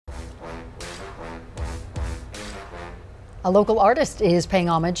A local artist is paying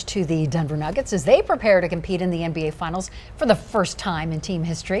homage to the Denver Nuggets as they prepare to compete in the NBA Finals for the first time in team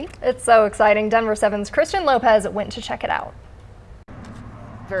history. It's so exciting. Denver 7's Christian Lopez went to check it out.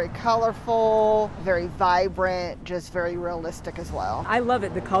 Very colorful, very vibrant, just very realistic as well. I love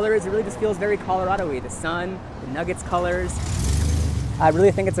it. The colors, it really just feels very Colorado-y. The sun, the Nuggets colors. I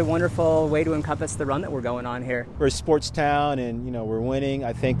really think it's a wonderful way to encompass the run that we're going on here. We're a sports town and, we're winning.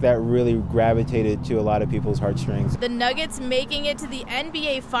 I think that really gravitated to a lot of people's heartstrings. The Nuggets making it to the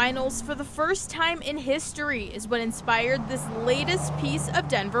NBA Finals for the first time in history is what inspired this latest piece of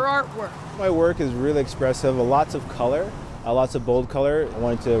Denver artwork. My work is really expressive, lots of color, lots of bold color. I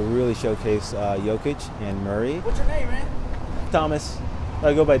wanted to really showcase Jokic and Murray. What's your name, man? Thomas.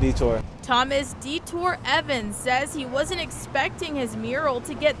 I go by Detour. Thomas Detour Evans says he wasn't expecting his mural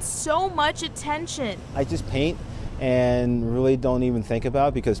to get so much attention. I just paint and really don't even think about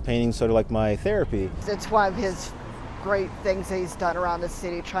it because painting's sort of like my therapy. It's one of his great things that he's done around the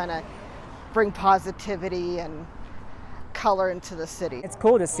city, trying to bring positivity and color into the city. It's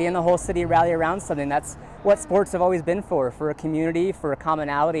cool just seeing the whole city rally around something. That's what sports have always been for a community, for a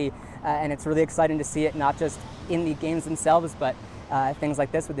commonality, and it's really exciting to see it not just in the games themselves, but things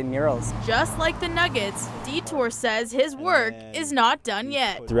like this with the murals. Just like the Nuggets, Detour says his work is not done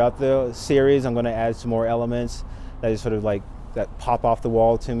yet. Throughout the series, I'm going to add some more elements that is sort of like that pop off the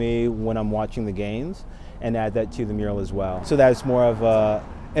wall to me when I'm watching the games, and add that to the mural as well. So that's more of a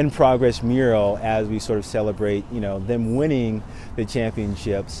in-progress mural as we sort of celebrate, them winning the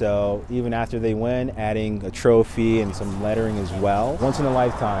championship. So even after they win, adding a trophy and some lettering as well. Once in a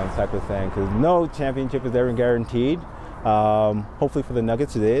lifetime type of thing, because no championship is ever guaranteed. Hopefully for the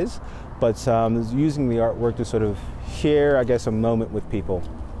Nuggets it is, but using the artwork to sort of share, I guess, a moment with people.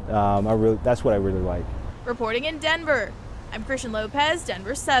 That's what I really like. Reporting in Denver, I'm Christian Lopez,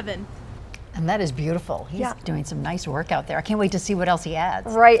 Denver 7. And that is beautiful. He's doing some nice work out there. I can't wait to see what else he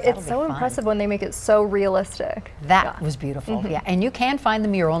adds. Right, it's so impressive when they make it so realistic. That was beautiful, yeah. And you can find the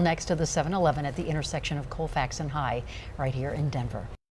mural next to the 7-Eleven at the intersection of Colfax and High right here in Denver.